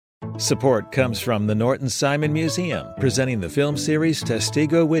Support comes from the Norton Simon Museum, presenting the film series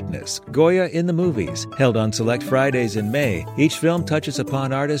Testigo Witness, Goya in the Movies. Held on select Fridays in May, each film touches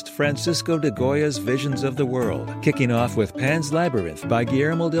upon artist Francisco de Goya's visions of the world, kicking off with Pan's Labyrinth by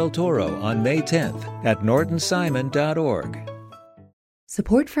Guillermo del Toro on May 10th at nortonsimon.org.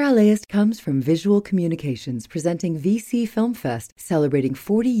 Support for LAist comes from Visual Communications, presenting VC Film Fest, celebrating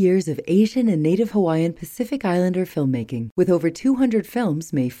 40 years of Asian and Native Hawaiian Pacific Islander filmmaking, with over 200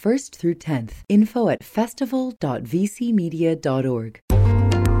 films May 1st through 10th. Info at festival.vcmedia.org.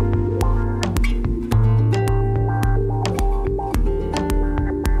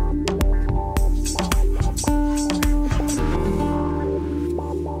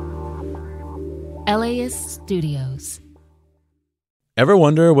 LAist Studios. Ever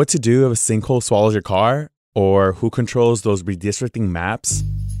wonder what to do if a sinkhole swallows your car? Or who controls those redistricting maps?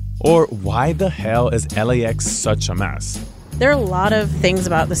 Or why the hell is LAX such a mess? There are a lot of things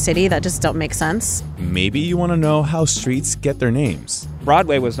about the city that just don't make sense. Maybe you want to know how streets get their names.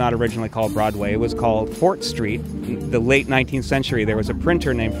 Broadway was not originally called Broadway. It was called Fort Street. In the late 19th century, there was a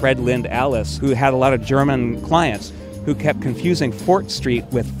printer named Fred Lind Alice who had a lot of German clients who kept confusing Fort Street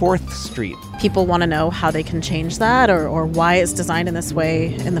with 4th Street. People want to know how they can change that or why it's designed in this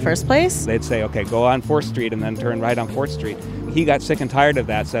way in the first place. They'd say, okay, go on 4th Street and then turn right on 4th Street. He got sick and tired of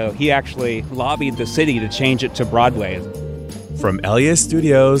that, so he actually lobbied the city to change it to Broadway. From LAist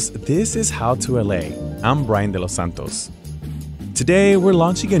Studios, this is How to LA. I'm Brian De Los Santos. Today, we're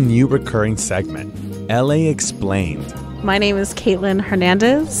launching a new recurring segment, LA Explained. My name is Caitlin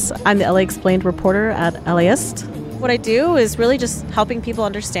Hernandez. I'm the LA Explained reporter at LAist. What I do is really just helping people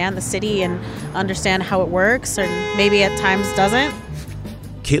understand the city and understand how it works, or maybe at times doesn't.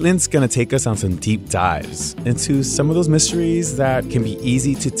 Caitlin's going to take us on some deep dives into some of those mysteries that can be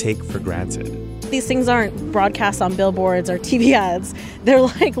easy to take for granted. These things aren't broadcast on billboards or TV ads. They're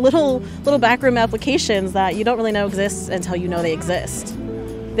like little backroom applications that you don't really know exist until you know they exist.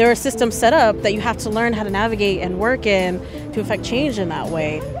 There are systems set up that you have to learn how to navigate and work in to affect change in that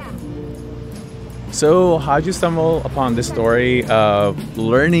way. So how'd you stumble upon this story of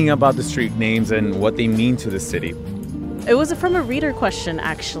learning about the street names and what they mean to the city? It was from a reader question,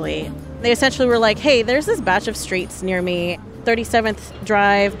 actually. They essentially were like, hey, there's this batch of streets near me, 37th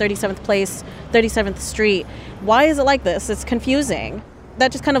Drive, 37th Place, 37th Street. Why is it like this? It's confusing.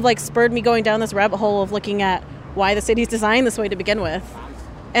 That just kind of like spurred me going down this rabbit hole of looking at why the city's designed this way to begin with.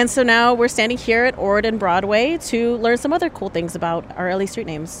 And so now we're standing here at Ord and Broadway to learn some other cool things about our LA street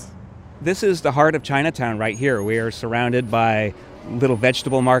names. This is the heart of Chinatown right here. We are surrounded by little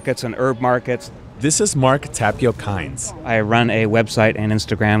vegetable markets and herb markets. This is Mark Tapio-Kynes. I run a website and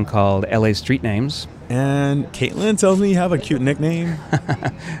Instagram called LA Street Names. And Caitlin tells me you have a cute nickname.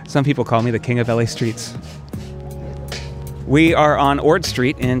 Some people call me the king of LA streets. We are on Ord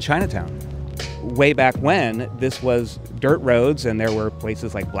Street in Chinatown. Way back when, this was dirt roads, and there were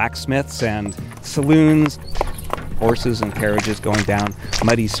places like blacksmiths and saloons, horses and carriages going down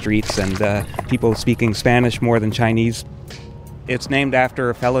muddy streets, and people speaking Spanish more than Chinese. It's named after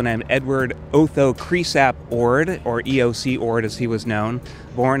a fellow named Edward Otho Cresap Ord, or EOC Ord as he was known,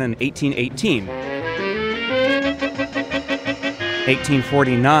 born in 1818.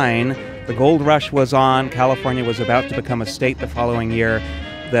 1849, the gold rush was on. California was about to become a state the following year.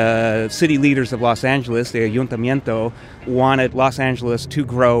 The city leaders of Los Angeles, the Ayuntamiento, wanted Los Angeles to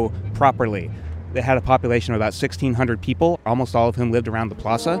grow properly. They had a population of about 1,600 people, almost all of whom lived around the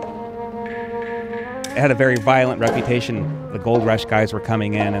plaza. It had a very violent reputation. The gold rush guys were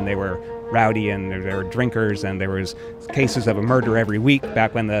coming in and they were rowdy and there were drinkers, and there was cases of a murder every week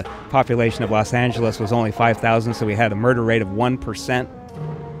back when the population of Los Angeles was only 5,000, so we had a murder rate of 1%.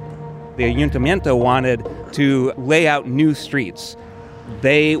 The Ayuntamiento wanted to lay out new streets.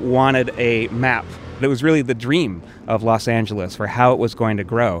 They wanted a map. It was really the dream of Los Angeles for how it was going to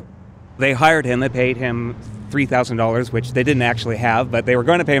grow. They hired him. They paid him $3,000, which they didn't actually have, but they were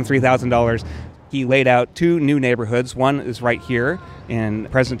going to pay him $3,000. He laid out 2 new neighborhoods. One is right here in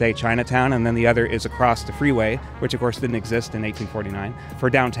present-day Chinatown, and then the other is across the freeway, which of course didn't exist in 1849, for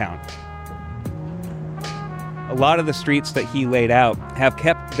downtown. A lot of the streets that he laid out have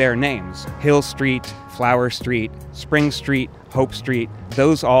kept their names. Hill Street, Flower Street, Spring Street, Hope Street,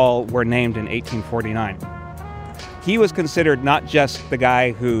 those all were named in 1849. He was considered not just the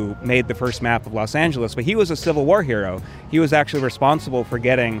guy who made the first map of Los Angeles, but he was a Civil War hero. He was actually responsible for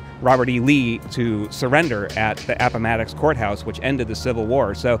getting Robert E. Lee to surrender at the Appomattox Courthouse, which ended the Civil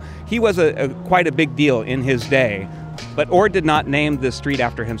War. So he was quite a big deal in his day. But Ord did not name the street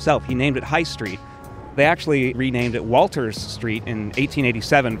after himself. He named it High Street. They actually renamed it Walters Street in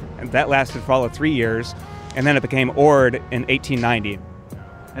 1887. And that lasted for all of 3 years, and then it became Ord in 1890.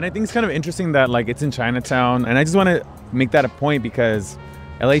 And I think it's kind of interesting that like it's in Chinatown, and I just want to make that a point because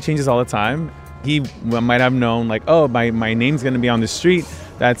LA changes all the time. He might have known like, oh, my name's going to be on the street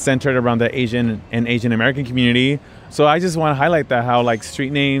that's centered around the Asian and Asian American community. So I just want to highlight that how like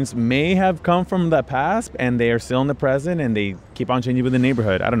street names may have come from the past and they are still in the present and they keep on changing with the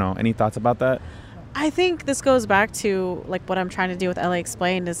neighborhood. I don't know. Any thoughts about that? I think this goes back to like what I'm trying to do with LA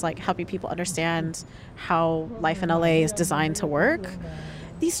Explained is like helping people understand how life in LA is designed to work.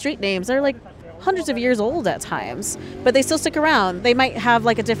 These street names are like hundreds of years old at times, but they still stick around. They might have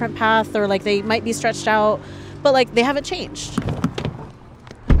like a different path or like they might be stretched out, but like they haven't changed.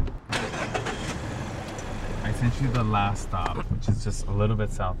 I sent you the last stop, which is just a little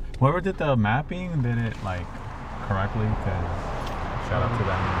bit south. Whoever did the mapping did it like correctly, because shout out to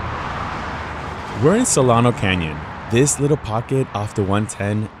them. We're in Solano Canyon, this little pocket off the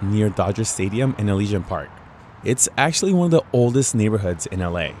 110 near Dodger Stadium and Elysian Park. It's actually one of the oldest neighborhoods in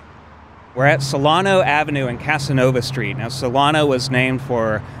LA. We're at Solano Avenue and Casanova Street. Now, Solano was named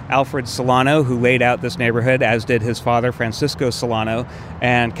for Alfred Solano, who laid out this neighborhood, as did his father, Francisco Solano.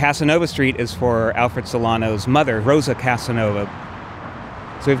 And Casanova Street is for Alfred Solano's mother, Rosa Casanova.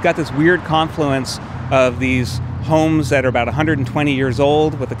 So we've got this weird confluence of these homes that are about 120 years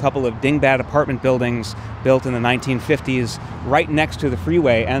old with a couple of dingbat apartment buildings built in the 1950s right next to the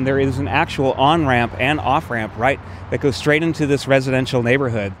freeway. And there is an actual on-ramp and off-ramp right that goes straight into this residential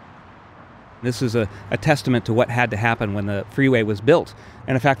neighborhood. This is a testament to what had to happen when the freeway was built.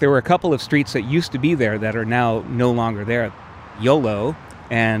 And in fact, there were a couple of streets that used to be there that are now no longer there. Yolo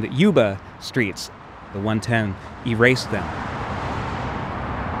and Yuba streets. The 110 erased them.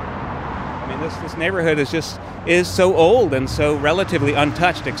 I mean, this neighborhood is so old and so relatively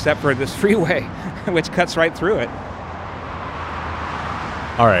untouched except for this freeway, which cuts right through it.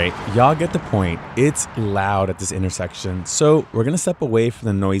 All right, y'all get the point. It's loud at this intersection, so we're gonna step away from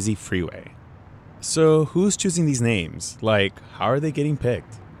the noisy freeway. So who's choosing these names? Like, how are they getting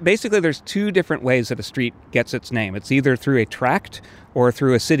picked? Basically, there's two different ways that a street gets its name. It's either through a tract or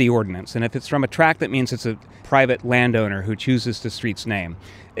through a city ordinance. And if it's from a tract, that means it's a private landowner who chooses the street's name.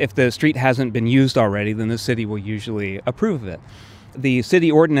 If the street hasn't been used already, then the city will usually approve of it. The city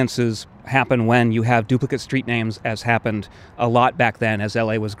ordinances happen when you have duplicate street names, as happened a lot back then. As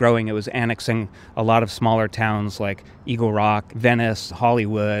LA was growing, it was annexing a lot of smaller towns like Eagle Rock, Venice,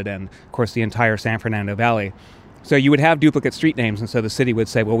 Hollywood, and of course the entire San Fernando Valley. So you would have duplicate street names, and so the city would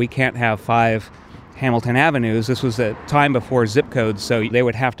say, well, we can't have 5 Hamilton Avenues. This was a time before zip codes, so they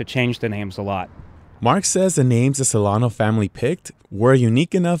would have to change the names a lot. Mark says the names the Solano family picked were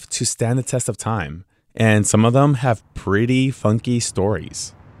unique enough to stand the test of time. And some of them have pretty funky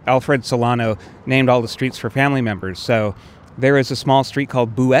stories. Alfred Solano named all the streets for family members. So there is a small street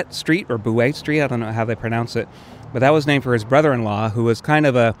called Bouet Street, or Bouet Street, I don't know how they pronounce it. But that was named for his brother-in-law, who was kind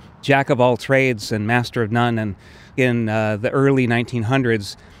of a jack of all trades and master of none. And in the early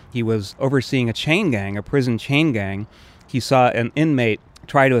 1900s, he was overseeing a prison chain gang. He saw an inmate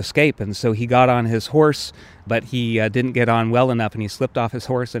try to escape, and so he got on his horse, but he didn't get on well enough, and he slipped off his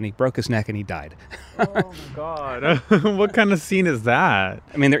horse, and he broke his neck, and he died. Oh, my God. What kind of scene is that?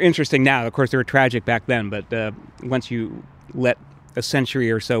 I mean, they're interesting now. Of course, they were tragic back then, but once you let a century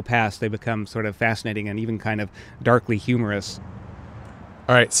or so pass, they become sort of fascinating and even kind of darkly humorous.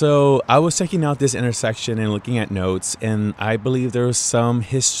 All right, so I was checking out this intersection and looking at notes, and I believe there was some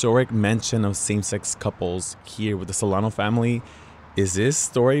historic mention of same-sex couples here with the Solano family. Is this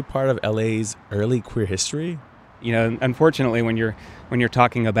story part of LA's early queer history? You know, unfortunately, when you're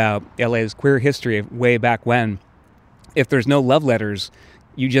talking about LA's queer history way back when, if there's no love letters,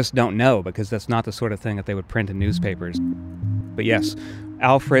 you just don't know, because that's not the sort of thing that they would print in newspapers. But yes,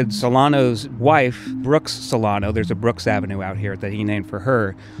 Alfred Solano's wife, Brooks Solano, there's a Brooks Avenue out here that he named for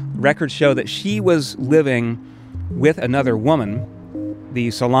her. Records show that she was living with another woman. The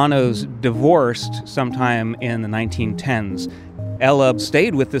Solanos divorced sometime in the 1910s. Ella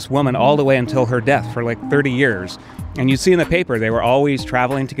stayed with this woman all the way until her death for like 30 years. And you see in the paper, they were always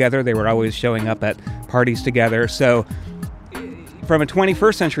traveling together. They were always showing up at parties together. So from a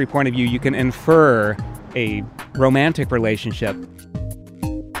 21st century point of view, you can infer a romantic relationship.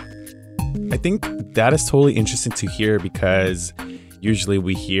 I think that is totally interesting to hear, because usually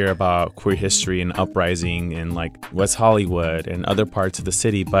we hear about queer history and uprising in like West Hollywood and other parts of the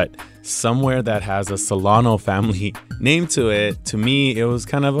city, but somewhere that has a Solano family name to it, to me, it was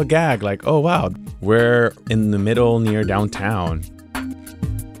kind of a gag. Like, oh, wow, we're in the middle near downtown.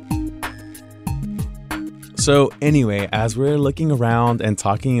 So anyway, as we're looking around and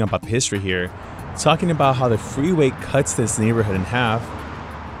talking about the history here, talking about how the freeway cuts this neighborhood in half,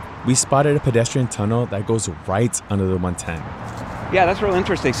 we spotted a pedestrian tunnel that goes right under the 110. Yeah, that's real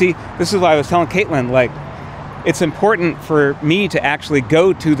interesting. See, this is why I was telling Caitlin, like, it's important for me to actually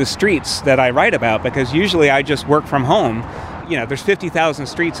go to the streets that I write about, because usually I just work from home. You know, there's 50,000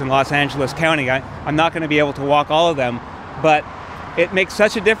 streets in Los Angeles County. I'm not going to be able to walk all of them, but it makes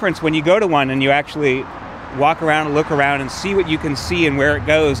such a difference when you go to one and you actually walk around and look around and see what you can see and where it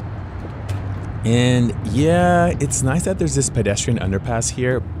goes. And yeah, it's nice that there's this pedestrian underpass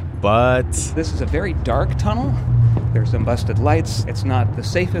here, but this is a very dark tunnel. There's some busted lights. It's not the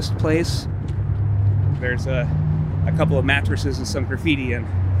safest place. There's a couple of mattresses and some graffiti and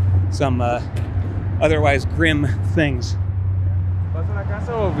some otherwise grim things. ¿Vas a la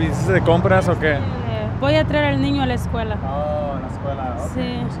casa o visitas de compras o qué? Voy a traer al niño a la escuela. Oh, a la escuela.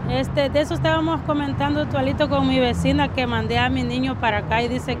 Okay. Sí, de eso estábamos comentando actualito con mi vecina, que mandé a mi niño para acá y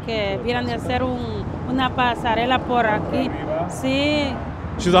dice que vieran de hacer una pasarela por aquí. Sí.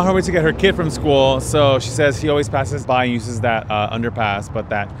 She was on her way to get her kid from school, so she says he always passes by and uses that underpass, but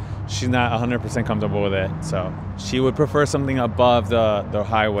that she's not 100% comfortable with it. So she would prefer something above the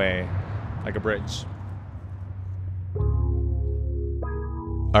highway, like a bridge.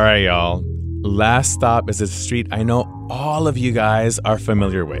 All right, y'all. Last stop is a street I know all of you guys are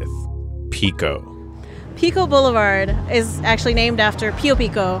familiar with, Pico. Pico Boulevard is actually named after Pio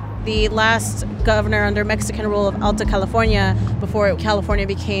Pico, the last governor under Mexican rule of Alta California before California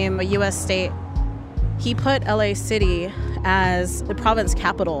became a U.S. state. He put LA City as the province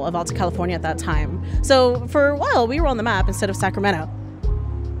capital of Alta California at that time. So for a while, we were on the map instead of Sacramento.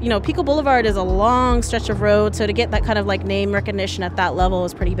 You know, Pico Boulevard is a long stretch of road, so to get that kind of like name recognition at that level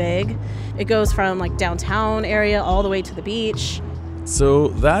is pretty big. It goes from like downtown area all the way to the beach. So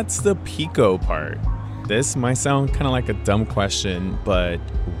that's the Pico part. This might sound kind of like a dumb question, but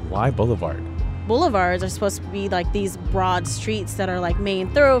why Boulevard? Boulevards are supposed to be like these broad streets that are like main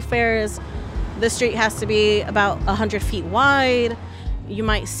thoroughfares. The street has to be about 100 feet wide. You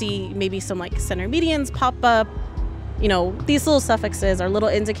might see maybe some like center medians pop up. You know, these little suffixes are little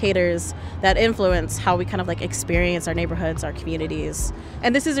indicators that influence how we kind of like experience our neighborhoods, our communities.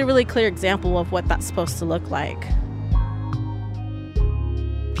 And this is a really clear example of what that's supposed to look like.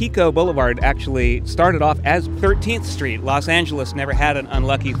 Pico Boulevard actually started off as 13th Street. Los Angeles never had an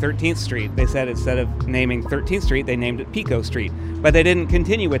unlucky 13th Street. They said instead of naming 13th Street, they named it Pico Street. But they didn't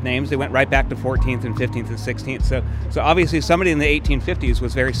continue with names. They went right back to 14th and 15th and 16th. So obviously somebody in the 1850s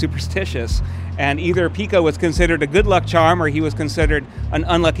was very superstitious, and either Pico was considered a good luck charm or he was considered an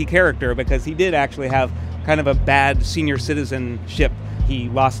unlucky character, because he did actually have kind of a bad senior citizenship. He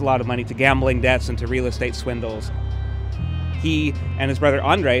lost a lot of money to gambling debts and to real estate swindles. He and his brother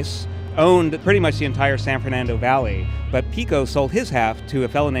Andres owned pretty much the entire San Fernando Valley, but Pico sold his half to a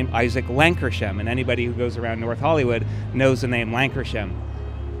fellow named Isaac Lankershim, and anybody who goes around North Hollywood knows the name Lankershim.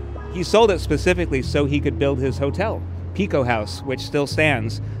 He sold it specifically so he could build his hotel, Pico House, which still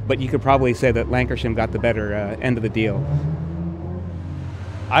stands, but you could probably say that Lankershim got the better end of the deal.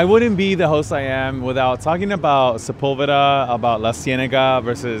 I wouldn't be the host I am without talking about Sepulveda, about La Cienega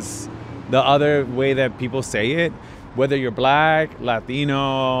versus the other way that people say it. Whether you're black,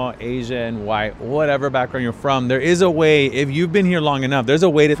 Latino, Asian, white, whatever background you're from, there is a way, if you've been here long enough, there's a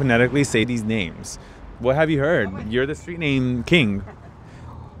way to phonetically say these names. What have you heard? You're the street name king.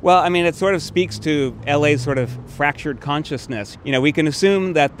 Well, I mean, it sort of speaks to LA's sort of fractured consciousness. You know, we can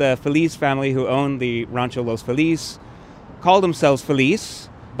assume that the Feliz family who owned the Rancho Los Feliz called themselves Feliz,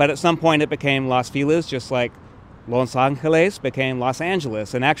 but at some point it became Los Feliz, just like Los Angeles became Los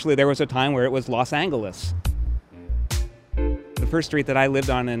Angeles. And actually there was a time where it was Los Angeles. The first street that I lived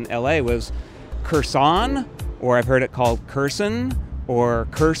on in LA was Curzon, or I've heard it called Curson or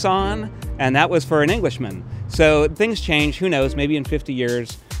Curson, and that was for an Englishman. So things change. Who knows? Maybe in 50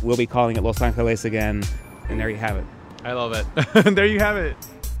 years we'll be calling it Los Angeles again, and there you have it. I love it. There you have it.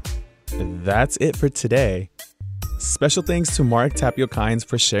 That's it for today. Special thanks to Mark Tapio-Kynes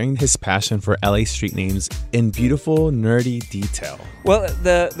for sharing his passion for LA street names in beautiful, nerdy detail. Well,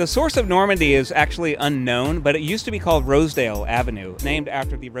 the source of Normandy is actually unknown, but it used to be called Rosedale Avenue, named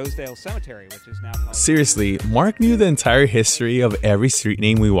after the Rosedale Cemetery, which is now called... Seriously, Mark knew the entire history of every street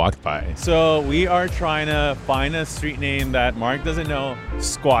name we walked by. So we are trying to find a street name that Mark doesn't know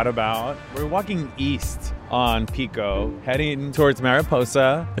squat about. We're walking east on Pico, heading towards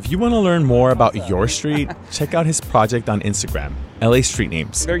Mariposa. If you want to learn more about your street, check out his project on Instagram, LA Street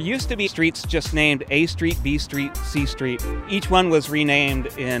Names. There used to be streets just named A Street, B Street, C Street. Each one was renamed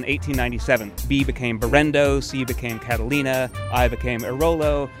in 1897. B became Berendo, C became Catalina, I became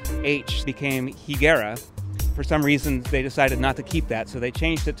Irolo, H became Higuera. For some reason, they decided not to keep that, so they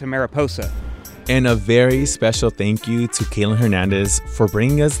changed it to Mariposa. And a very special thank you to Kaylin Hernandez for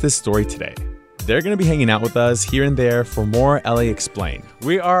bringing us this story today. They're going to be hanging out with us here and there for more LA Explained.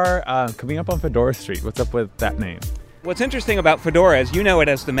 We are coming up on Fedora Street. What's up with that name? What's interesting about fedora is you know it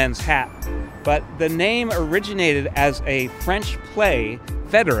as the men's hat, but the name originated as a French play,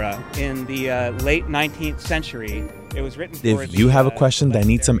 Fedora, in the late 19th century. It was written for If you have a question that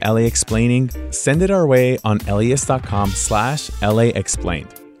needs some LA explaining, send it our way on LAist.com/LA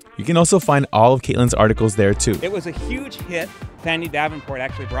Explained. You can also find all of Caitlin's articles there too. It was a huge hit. Fanny Davenport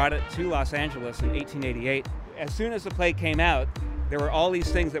actually brought it to Los Angeles in 1888. As soon as the play came out, there were all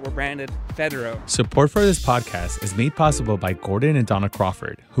these things that were branded Fedora. Support for this podcast is made possible by Gordon and Donna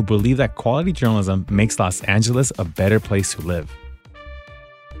Crawford, who believe that quality journalism makes Los Angeles a better place to live.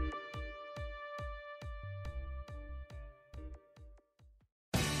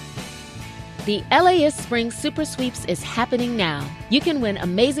 The LAist Spring Super Sweeps is happening now. You can win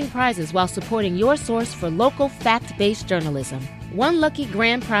amazing prizes while supporting your source for local fact-based journalism. One lucky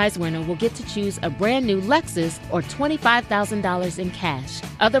grand prize winner will get to choose a brand new Lexus or $25,000 in cash.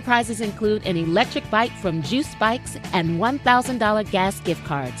 Other prizes include an electric bike from Juice Bikes and $1,000 gas gift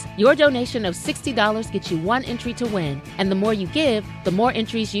cards. Your donation of $60 gets you one entry to win, and the more you give, the more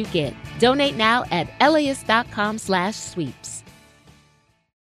entries you get. Donate now at LAist.com/sweeps.